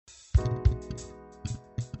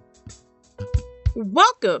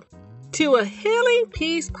Welcome to a Healing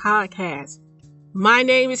Peace podcast. My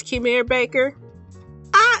name is Kimir Baker.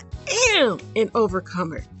 I am an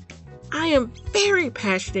overcomer. I am very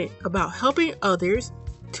passionate about helping others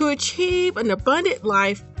to achieve an abundant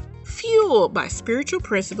life fueled by spiritual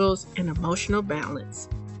principles and emotional balance.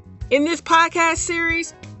 In this podcast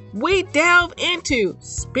series, we delve into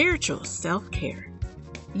spiritual self-care.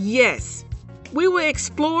 Yes, we will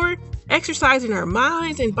explore exercising our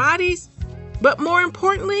minds and bodies, but more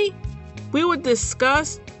importantly, we will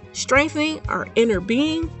discuss strengthening our inner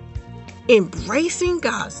being, embracing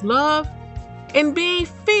God's love, and being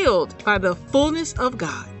filled by the fullness of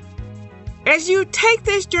God. As you take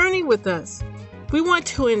this journey with us, we want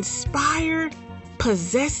to inspire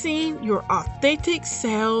possessing your authentic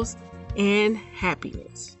selves and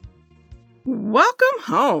happiness. Welcome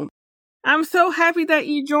home. I'm so happy that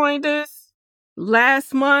you joined us.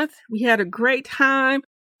 Last month, we had a great time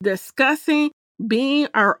discussing being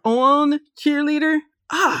our own cheerleader.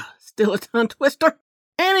 Still a tongue twister.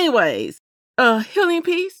 Anyways, Healing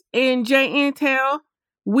Peace and JNTEL,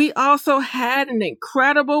 we also had an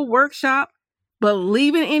incredible workshop,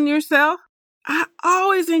 Believing in Yourself. I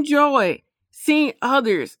always enjoy seeing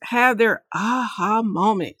others have their aha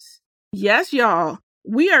moments. Yes, y'all,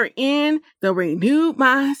 we are in the renewed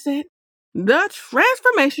mindset, the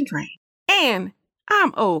transformation train, and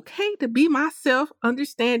I'm okay to be myself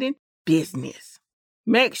understanding business.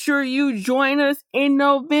 Make sure you join us in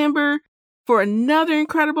November for another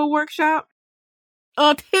incredible workshop.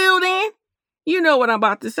 Until then, you know what I'm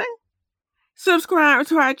about to say. Subscribe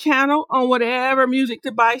to our channel on whatever music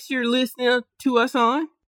device you're listening to us on.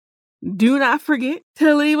 Do not forget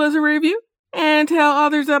to leave us a review and tell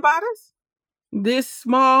others about us. This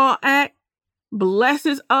small act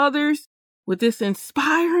blesses others with this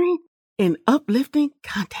inspiring and uplifting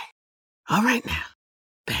content. All right, now,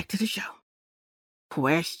 back to the show.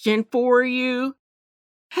 Question for you.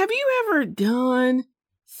 Have you ever done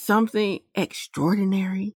something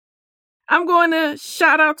extraordinary? I'm going to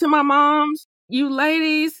shout out to my moms. You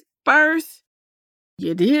ladies, first,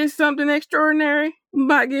 you did something extraordinary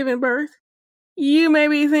by giving birth. You may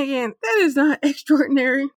be thinking, that is not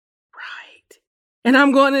extraordinary. Right. And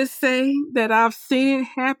I'm going to say that I've seen it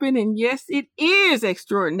happen, and yes, it is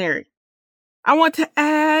extraordinary. I want to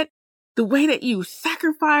add the way that you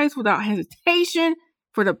sacrifice without hesitation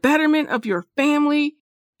for the betterment of your family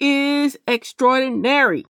is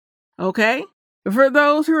extraordinary. Okay? For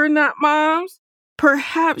those who are not moms,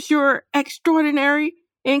 perhaps your extraordinary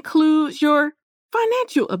includes your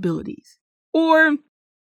financial abilities or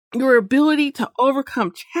your ability to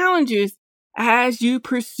overcome challenges as you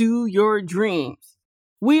pursue your dreams.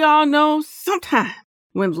 We all know sometimes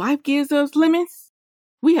when life gives us lemons,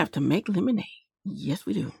 we have to make lemonade. Yes,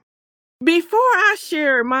 we do. Before I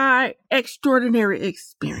share my extraordinary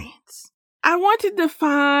experience, I want to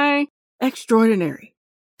define extraordinary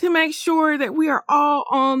to make sure that we are all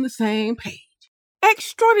on the same page.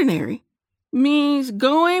 Extraordinary means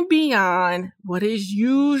going beyond what is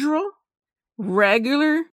usual,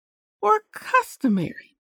 regular, or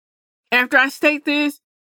customary. After I state this,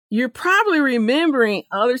 you're probably remembering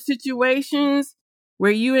other situations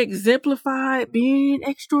where you exemplified being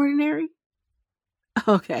extraordinary.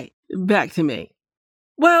 Okay, back to me.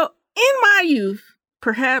 Well, in my youth,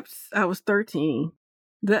 perhaps I was 13.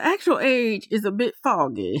 The actual age is a bit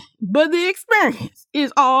foggy, but the experience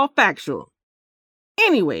is all factual.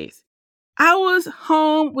 Anyways, I was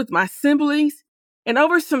home with my siblings, and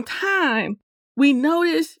over some time, we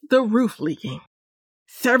noticed the roof leaking.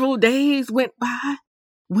 Several days went by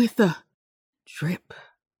with a drip,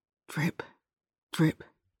 drip, drip.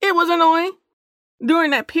 It was annoying.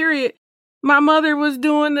 During that period, my mother was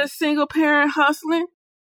doing the single parent hustling.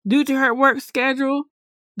 Due to her work schedule,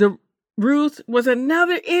 the roof was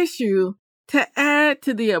another issue to add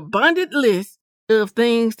to the abundant list of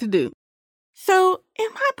things to do. So, in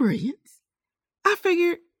my brilliance, I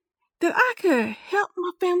figured that I could help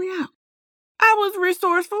my family out. I was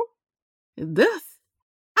resourceful. Thus,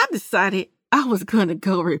 I decided I was going to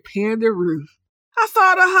go repair the roof. I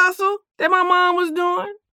saw the hustle that my mom was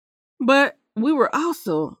doing, but we were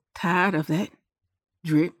also tired of that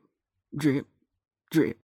drip, drip,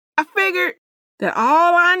 drip. I figured that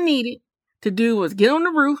all I needed to do was get on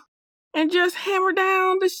the roof and just hammer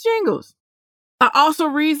down the shingles. I also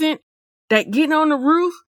reasoned that getting on the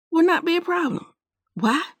roof would not be a problem.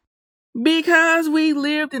 Why? Because we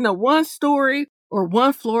lived in a one-story or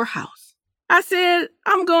one-floor house. I said,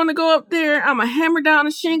 I'm going to go up there, I'm going to hammer down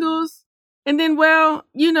the shingles, and then,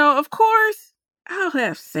 of course, I'll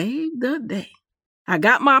have saved the day. I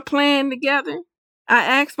got my plan together. I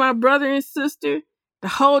asked my brother and sister to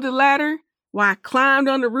hold the ladder while I climbed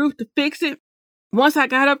on the roof to fix it. Once I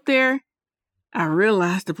got up there, I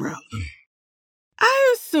realized the problem.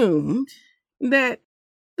 I assumed that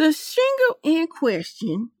the shingle in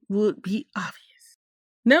question would be obvious.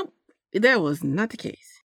 Nope, that was not the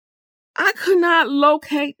case. I could not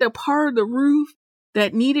locate the part of the roof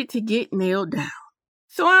that needed to get nailed down.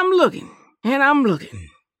 So I'm looking, and I'm looking.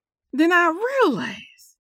 Then I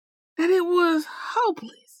realized that it was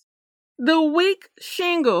hopeless. The weak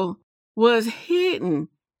shingle was hidden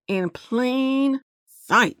in plain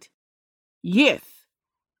sight. Yes,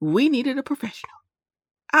 we needed a professional.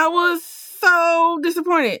 I was so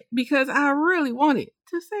disappointed because I really wanted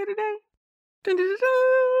to save the day.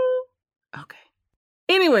 Dun-dun-dun-dun. Okay.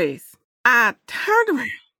 Anyways, I turned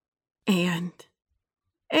around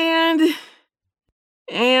and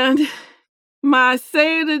my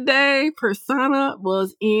save the day persona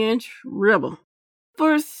was in trouble.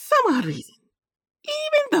 For some odd reason,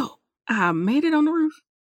 even though I made it on the roof,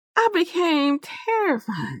 I became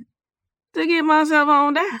terrified to get myself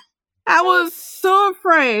on down. I was so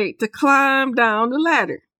afraid to climb down the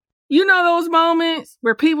ladder. You know those moments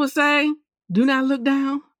where people say, do not look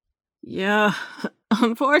down? Yeah,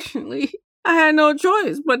 unfortunately, I had no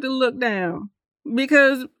choice but to look down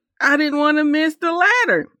because I didn't want to miss the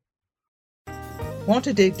ladder. Want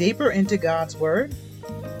to dig deeper into God's Word?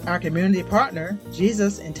 Our community partner,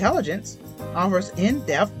 Jesus Intelligence, offers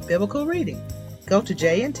in-depth biblical reading. Go to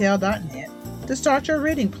jandtell.net to start your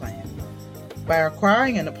reading plan by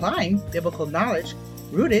acquiring and applying biblical knowledge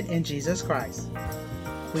rooted in Jesus Christ.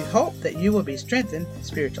 We hope that you will be strengthened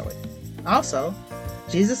spiritually. Also,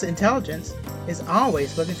 Jesus Intelligence is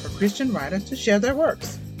always looking for Christian writers to share their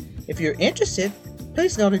works. If you're interested,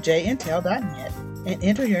 please go to jandtell.net and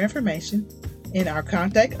enter your information in our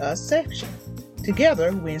Contact Us section.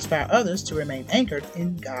 Together, we inspire others to remain anchored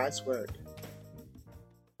in God's Word.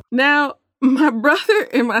 Now, my brother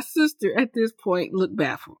and my sister at this point looked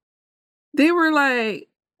baffled. They were like,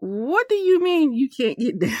 what do you mean you can't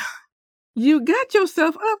get down? You got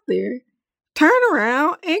yourself up there. Turn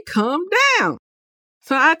around and come down.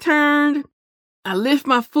 So I turned. I lift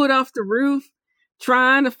my foot off the roof,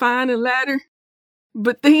 trying to find a ladder.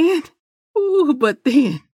 But then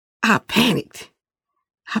I panicked.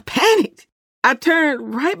 I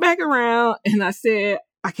turned right back around and I said,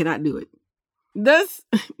 I cannot do it. Thus,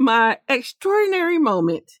 my extraordinary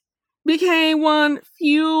moment became one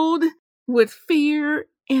fueled with fear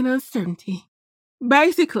and uncertainty.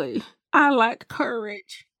 Basically, I lacked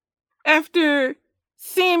courage. After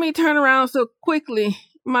seeing me turn around so quickly,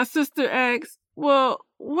 my sister asked, well,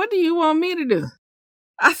 what do you want me to do?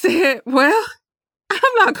 I said, well, I'm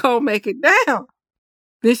not going to make it down.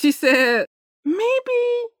 Then she said,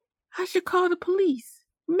 maybe I should call the police.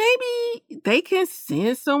 Maybe they can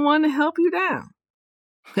send someone to help you down.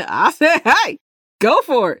 I said, hey, go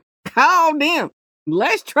for it. Call them.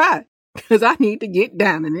 Let's try. Because I need to get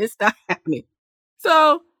down and it's not happening.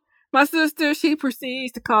 So my sister, she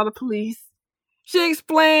proceeds to call the police. She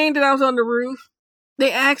explained that I was on the roof.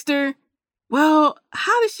 They asked her, well,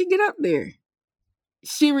 how did she get up there?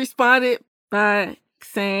 She responded by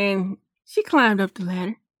saying she climbed up the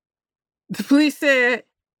ladder. The police said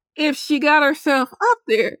if she got herself up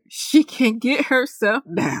there, she can get herself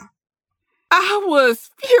down. I was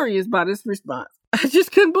furious by this response. I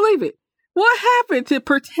just couldn't believe it. What happened to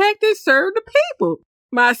protect and serve the people?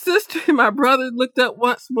 My sister and my brother looked up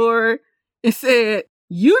once more and said,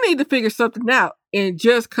 you need to figure something out and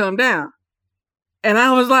just come down. And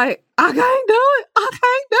I was like, I can't do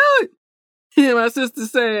it. And my sister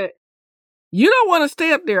said, you don't want to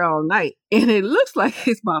stay up there all night, and it looks like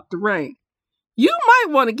it's about to rain. You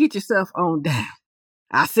might want to get yourself on down.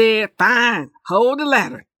 I said, fine, hold the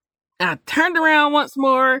ladder. I turned around once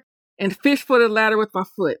more and fished for the ladder with my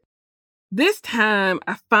foot. This time,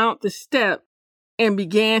 I found the step and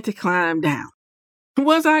began to climb down.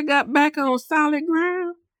 Once I got back on solid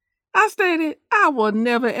ground, I stated I will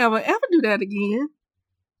never, ever do that again.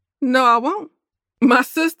 No, I won't. My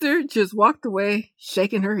sister just walked away,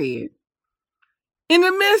 shaking her head. In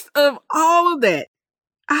the midst of all of that,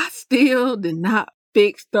 I still did not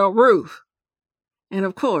fix the roof. And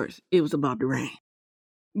of course, it was about to rain.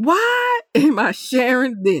 Why am I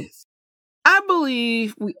sharing this? I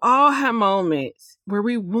believe we all have moments where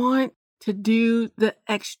we want to do the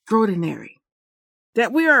extraordinary.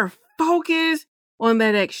 That we are focused on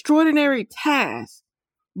that extraordinary task.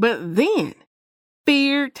 But then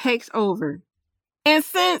fear takes over. And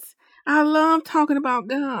since I love talking about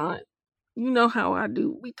God, you know how I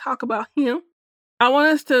do. We talk about Him. I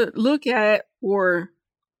want us to look at, or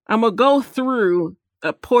I'm going to go through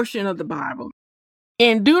a portion of the Bible.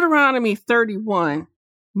 In Deuteronomy 31,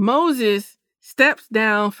 Moses steps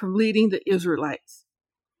down from leading the Israelites.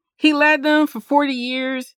 He led them for 40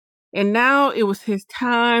 years, and now it was his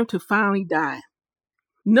time to finally die.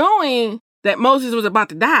 Knowing that Moses was about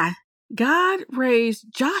to die, God raised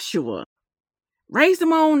Joshua, raised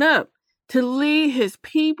him on up to lead his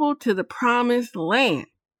people to the promised land.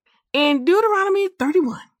 In Deuteronomy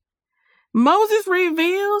 31, Moses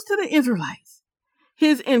reveals to the Israelites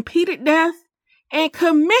his impending death and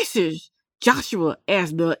commissions Joshua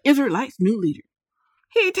as the Israelites' new leader.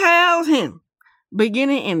 He tells him,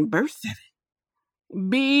 beginning in verse 7,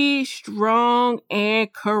 "Be strong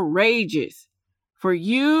and courageous, for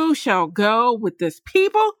you shall go with this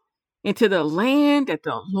people into the land that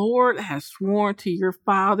the Lord has sworn to your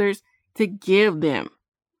fathers to give them.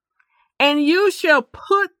 And you shall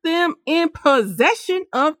put them in possession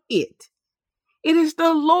of it. It is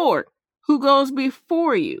the Lord who goes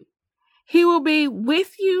before you. He will be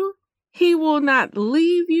with you. He will not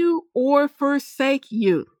leave you or forsake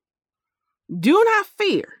you. Do not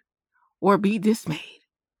fear or be dismayed."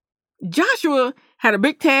 Joshua had a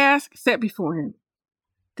big task set before him.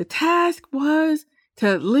 The task was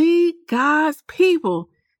to lead God's people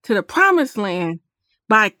to the promised land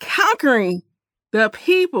by conquering the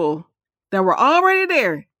people that were already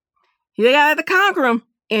there. They got to conquer them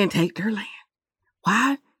and take their land.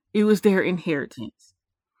 Why? It was their inheritance.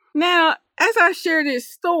 Now, as I share this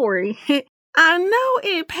story, I know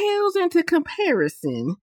it pales into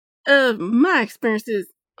comparison of my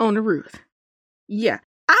experiences on the roof. Yeah,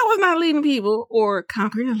 I was not leading people or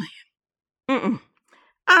conquering the land.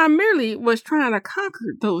 I merely was trying to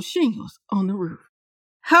conquer those shingles on the roof.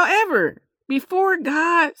 However, before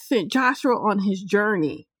God sent Joshua on his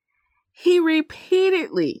journey, he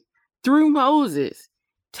repeatedly, through Moses,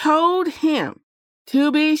 told him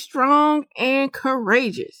to be strong and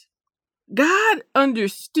courageous. God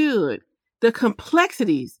understood the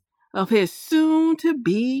complexities of his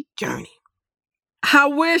soon-to-be journey. I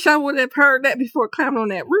wish I would have heard that before climbing on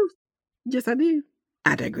that roof. Yes, I did.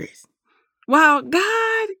 I digress. While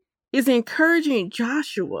God is encouraging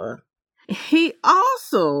Joshua, he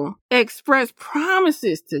also expressed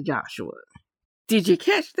promises to Joshua. Did you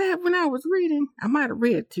catch that when I was reading? I might have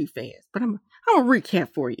read too fast, but I'm going to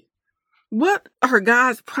recap for you. What are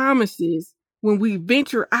God's promises when we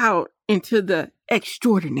venture out into the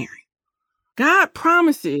extraordinary? God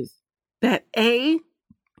promises that A,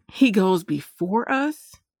 he goes before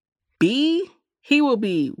us, B, he will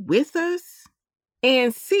be with us,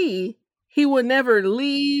 and C, he will never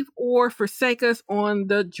leave or forsake us on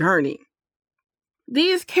the journey.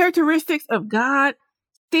 These characteristics of God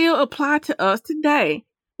still apply to us today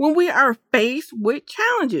when we are faced with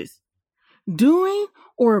challenges, doing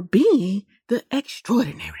or being the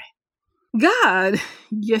extraordinary. God,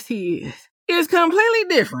 yes he is completely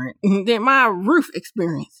different than my roof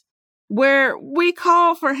experience, where we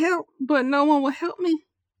call for help, but no one will help me.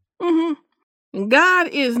 God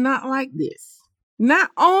is not like this.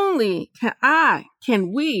 Not only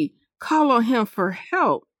can we call on him for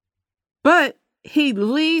help, but he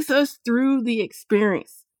leads us through the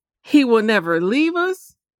experience. He will never leave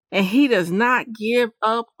us, and he does not give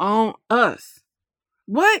up on us.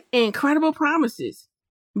 What incredible promises.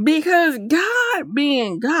 Because God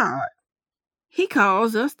being God, he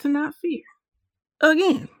calls us to not fear.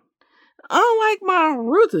 Again, unlike my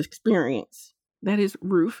roof experience, that is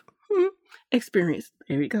roof experience,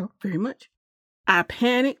 there you go, very much. I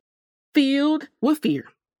panicked, filled with fear.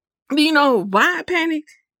 Do you know why I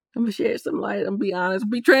panicked? I'm going to share some light. I'm going to be honest,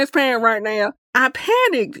 be transparent right now. I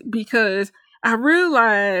panicked because I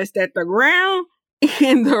realized that the ground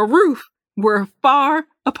and the roof were far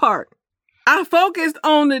apart. I focused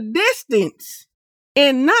on the distance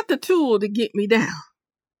and not the tool to get me down.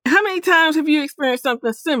 How many times have you experienced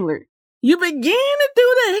something similar? You begin to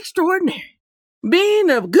do the extraordinary, being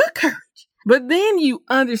of good courage, but then you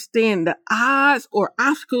understand the odds or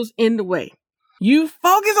obstacles in the way. You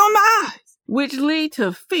focus on the odds, which lead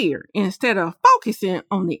to fear instead of focusing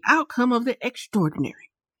on the outcome of the extraordinary.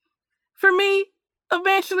 For me,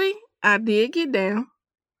 eventually, I did get down,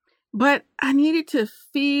 but I needed to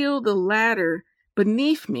feel the ladder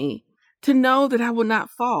beneath me to know that I would not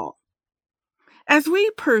fall. As we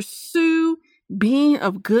pursue being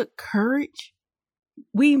of good courage,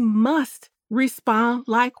 we must respond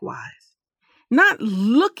likewise, not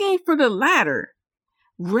looking for the ladder,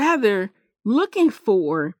 rather looking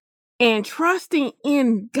for and trusting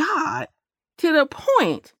in God to the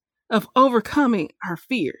point of overcoming our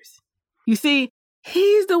fears. You see,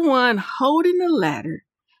 he's the one holding the ladder,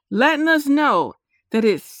 letting us know that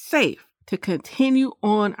it's safe to continue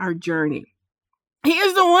on our journey. He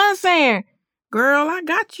is the one saying, "Girl, I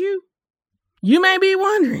got you." You may be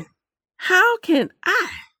wondering, How can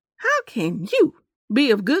you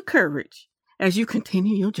be of good courage as you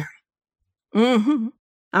continue your journey?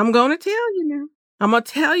 I'm going to tell you now. I'm going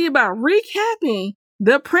to tell you about recapping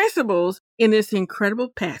the principles in this incredible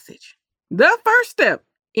passage. The first step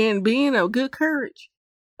in being of good courage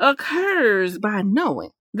occurs by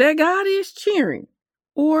knowing that God is cheering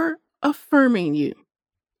or affirming you.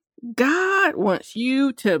 God wants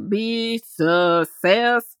you to be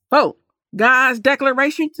successful. God's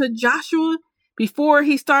declaration to Joshua before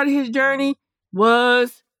he started his journey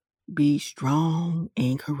was, be strong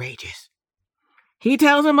and courageous. He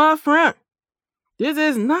tells him up front, this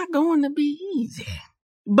is not going to be easy,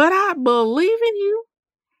 but I believe in you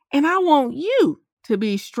and I want you to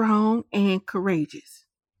be strong and courageous.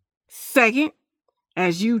 Second,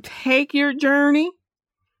 as you take your journey,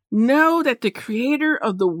 know that the Creator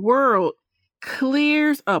of the world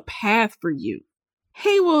clears a path for you.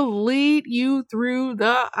 He will lead you through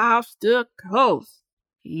the obstacles.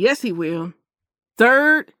 Yes, he will.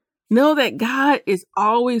 Third, know that God is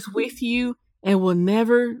always with you and will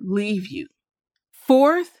never leave you.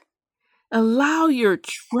 Fourth, allow your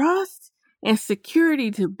trust and security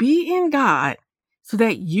to be in God so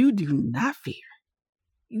that you do not fear.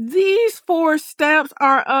 These 4 steps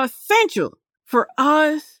are essential for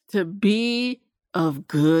us to be of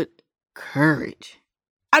good courage.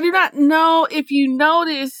 I do not know if you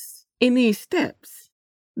notice in these steps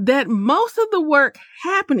that most of the work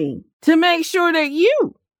happening to make sure that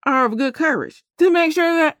you are of good courage, to make sure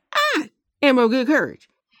that I am of good courage,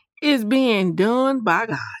 is being done by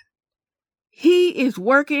God. He is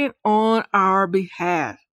working on our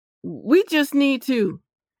behalf. We just need to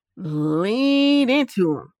lean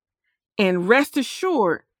into him and rest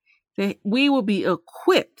assured that we will be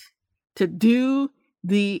equipped to do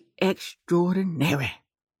the extraordinary.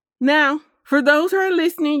 Now, for those who are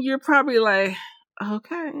listening, you're probably like,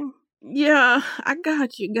 okay, yeah, I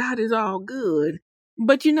got you. God is all good.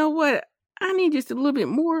 But you know what? I need just a little bit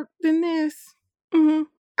more than this.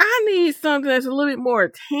 I need something that's a little bit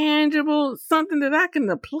more tangible, something that I can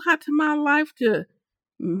apply to my life to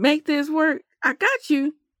make this work. I got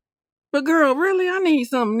you. But girl, really, I need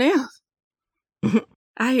something else.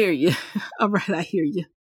 I hear you. All right, I hear you.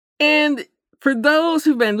 And for those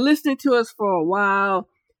who've been listening to us for a while,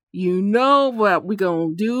 you know what we're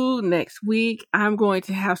going to do next week. I'm going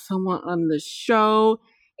to have someone on the show,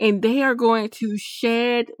 and they are going to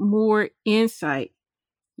shed more insight.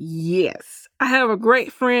 Yes, I have a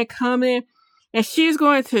great friend coming, and she's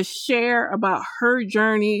going to share about her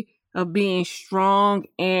journey of being strong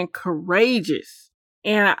and courageous.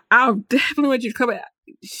 And I'll definitely want you to come back.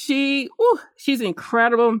 She's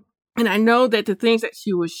incredible. And I know that the things that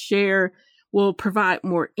she will share will provide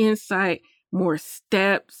more insight, more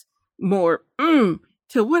steps, more to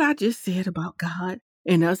what I just said about God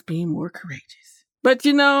and us being more courageous. But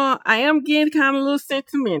you know, I am getting kind of a little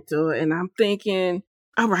sentimental, and I'm thinking,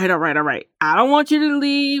 all right. I don't want you to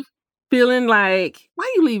leave feeling like,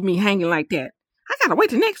 why you leave me hanging like that? I gotta wait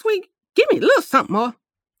till next week. Give me a little something more.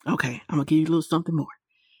 Okay, I'm gonna give you a little something more.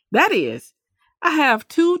 That is, I have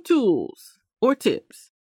 2 tools or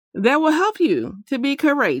tips that will help you to be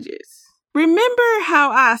courageous. Remember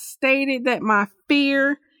how I stated that my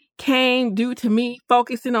fear came due to me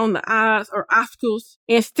focusing on the odds or obstacles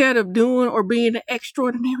instead of doing or being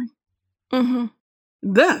extraordinary?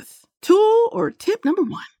 Thus, tool or tip number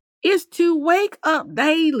 1 is to wake up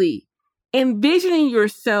daily, envisioning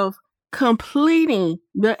yourself completing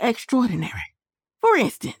the extraordinary. For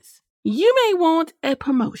instance, you may want a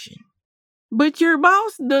promotion, but your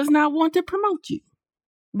boss does not want to promote you.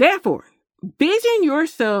 Therefore, vision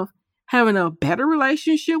yourself having a better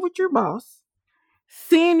relationship with your boss,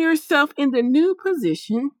 seeing yourself in the new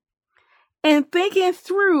position, and thinking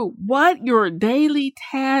through what your daily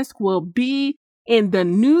task will be in the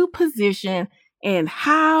new position and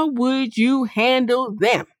how would you handle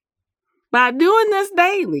them. By doing this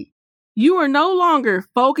daily, you are no longer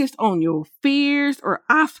focused on your fears or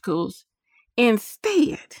obstacles.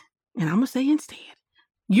 Instead, and I'm going to say instead,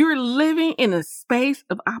 you're living in a space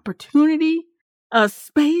of opportunity, a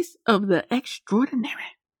space of the extraordinary.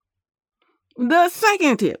 The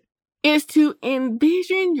second tip is to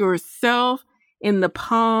envision yourself in the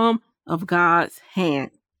palm of God's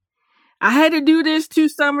hand. I had to do this 2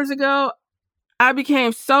 summers ago. I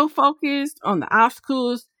became so focused on the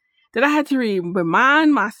obstacles that I had to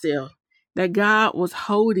remind myself that God was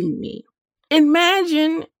holding me.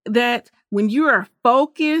 Imagine that when you are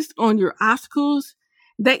focused on your obstacles,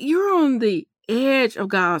 that you're on the edge of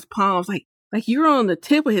God's palms, like you're on the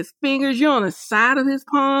tip of his fingers, you're on the side of his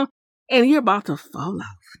palm, and you're about to fall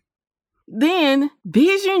off. Then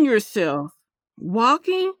vision yourself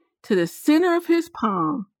walking to the center of his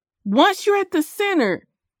palm. Once you're at the center,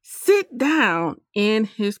 sit down in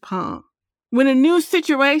his palm. When a new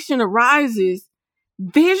situation arises,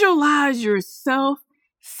 visualize yourself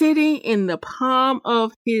sitting in the palm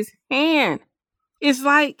of his hand. It's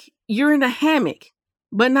like you're in a hammock,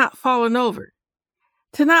 but not falling over.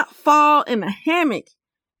 To not fall in a hammock,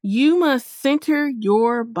 you must center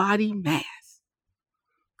your body mass.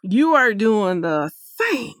 You are doing the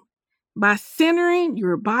same by centering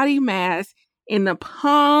your body mass in the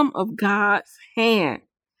palm of God's hand.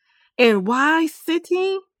 And why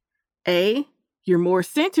sitting? A, you're more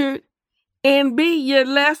centered. And B, you're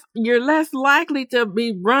less likely to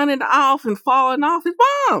be running off and falling off his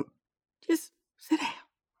palm. Just sit down.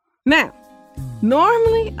 Now,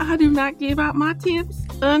 normally I do not give out my tips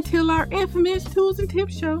until our infamous Tools and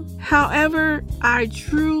Tips show. However, I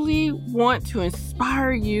truly want to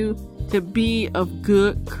inspire you to be of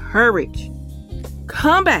good courage.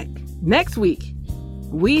 Come back next week.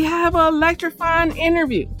 We have an electrifying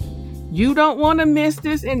interview. You don't want to miss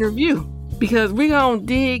this interview because we're going to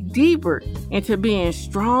dig deeper into being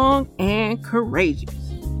strong and courageous.